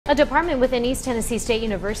A department within East Tennessee State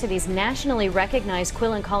University's nationally recognized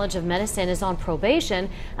Quillen College of Medicine is on probation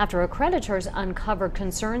after accreditors uncovered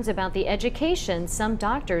concerns about the education some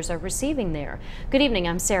doctors are receiving there. Good evening,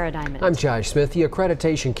 I'm Sarah Diamond. I'm Josh Smith. The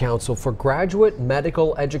Accreditation Council for Graduate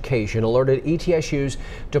Medical Education alerted ETSU's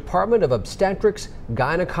Department of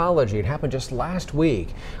Obstetrics-Gynecology, it happened just last week,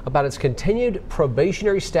 about its continued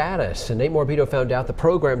probationary status. And Nate Morbido found out the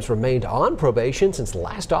program's remained on probation since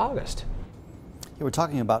last August. We're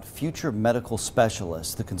talking about future medical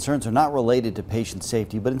specialists. The concerns are not related to patient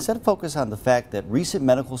safety, but instead focus on the fact that recent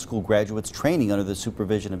medical school graduates training under the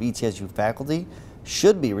supervision of ETSU faculty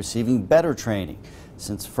should be receiving better training.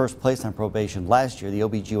 Since first placed on probation last year, the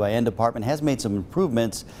OBGYN department has made some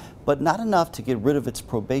improvements, but not enough to get rid of its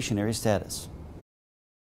probationary status.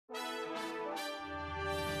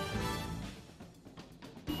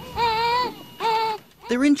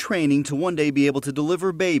 They're in training to one day be able to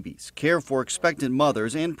deliver babies, care for expectant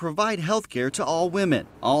mothers, and provide health care to all women,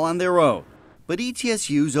 all on their own. But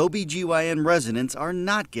ETSU's OBGYN residents are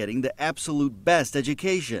not getting the absolute best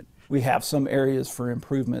education. We have some areas for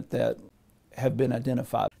improvement that have been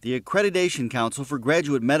identified. The Accreditation Council for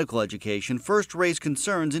Graduate Medical Education first raised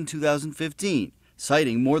concerns in 2015,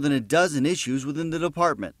 citing more than a dozen issues within the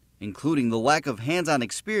department, including the lack of hands-on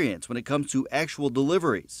experience when it comes to actual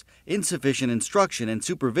deliveries, insufficient instruction and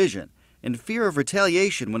supervision, and fear of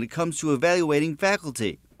retaliation when it comes to evaluating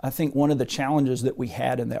faculty. I think one of the challenges that we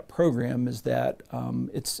had in that program is that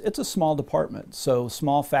it's a small department, so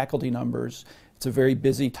small faculty numbers. It's a very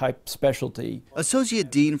busy type specialty.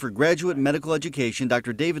 Associate Dean for Graduate Medical Education,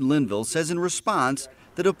 Dr. David Linville, says in response,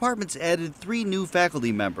 the department's added 3 new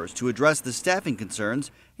faculty members to address the staffing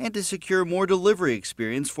concerns and to secure more delivery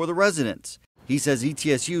experience for the residents. He says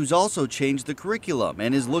ETSU's also changed the curriculum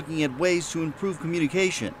and is looking at ways to improve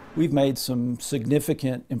communication. We've made some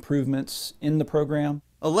significant improvements in the program.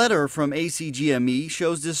 A letter from ACGME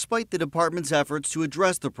shows despite the department's efforts to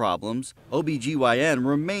address the problems, OBGYN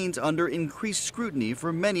remains under increased scrutiny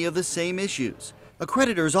for many of the same issues.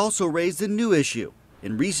 Accreditors also raised a new issue.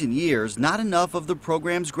 In recent years, not enough of the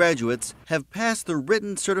program's graduates have passed the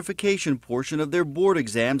written certification portion of their board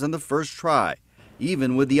exams on the first try.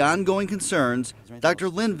 Even with the ongoing concerns, Dr.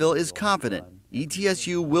 Linville is confident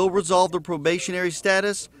ETSU will resolve the probationary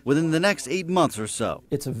status within the next 8 months or so.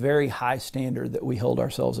 It's a very high standard that we hold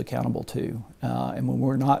ourselves accountable to. And when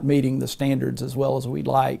we're not meeting the standards as well as we'd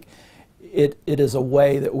like, it is a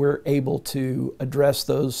way that we're able to address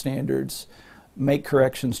those standards, make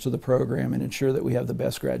corrections to the program, and ensure that we have the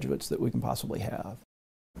best graduates that we can possibly have.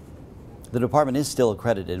 The department is still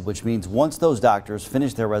accredited, which means once those doctors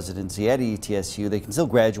finish their residency at ETSU, they can still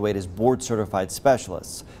graduate as board-certified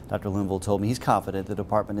specialists. Dr. Linville told me he's confident the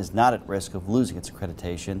department is not at risk of losing its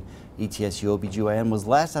accreditation. ETSU OBGYN was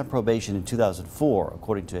last on probation in 2004,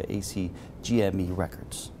 according to ACGME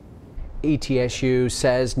records. ETSU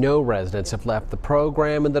says no residents have left the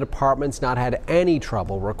program, and the department's not had any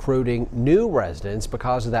trouble recruiting new residents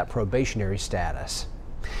because of that probationary status.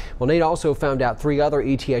 Well, Nate also found out 3 other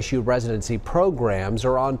ETSU residency programs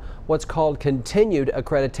are on what's called continued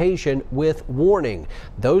accreditation with warning.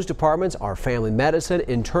 Those departments are family medicine,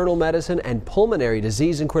 internal medicine, and pulmonary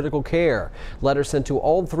disease and critical care. Letters sent to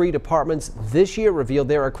all 3 departments this year revealed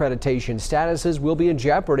their accreditation statuses will be in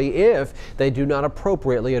jeopardy if they do not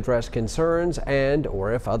appropriately address concerns and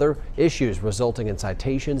or if other issues resulting in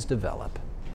citations develop.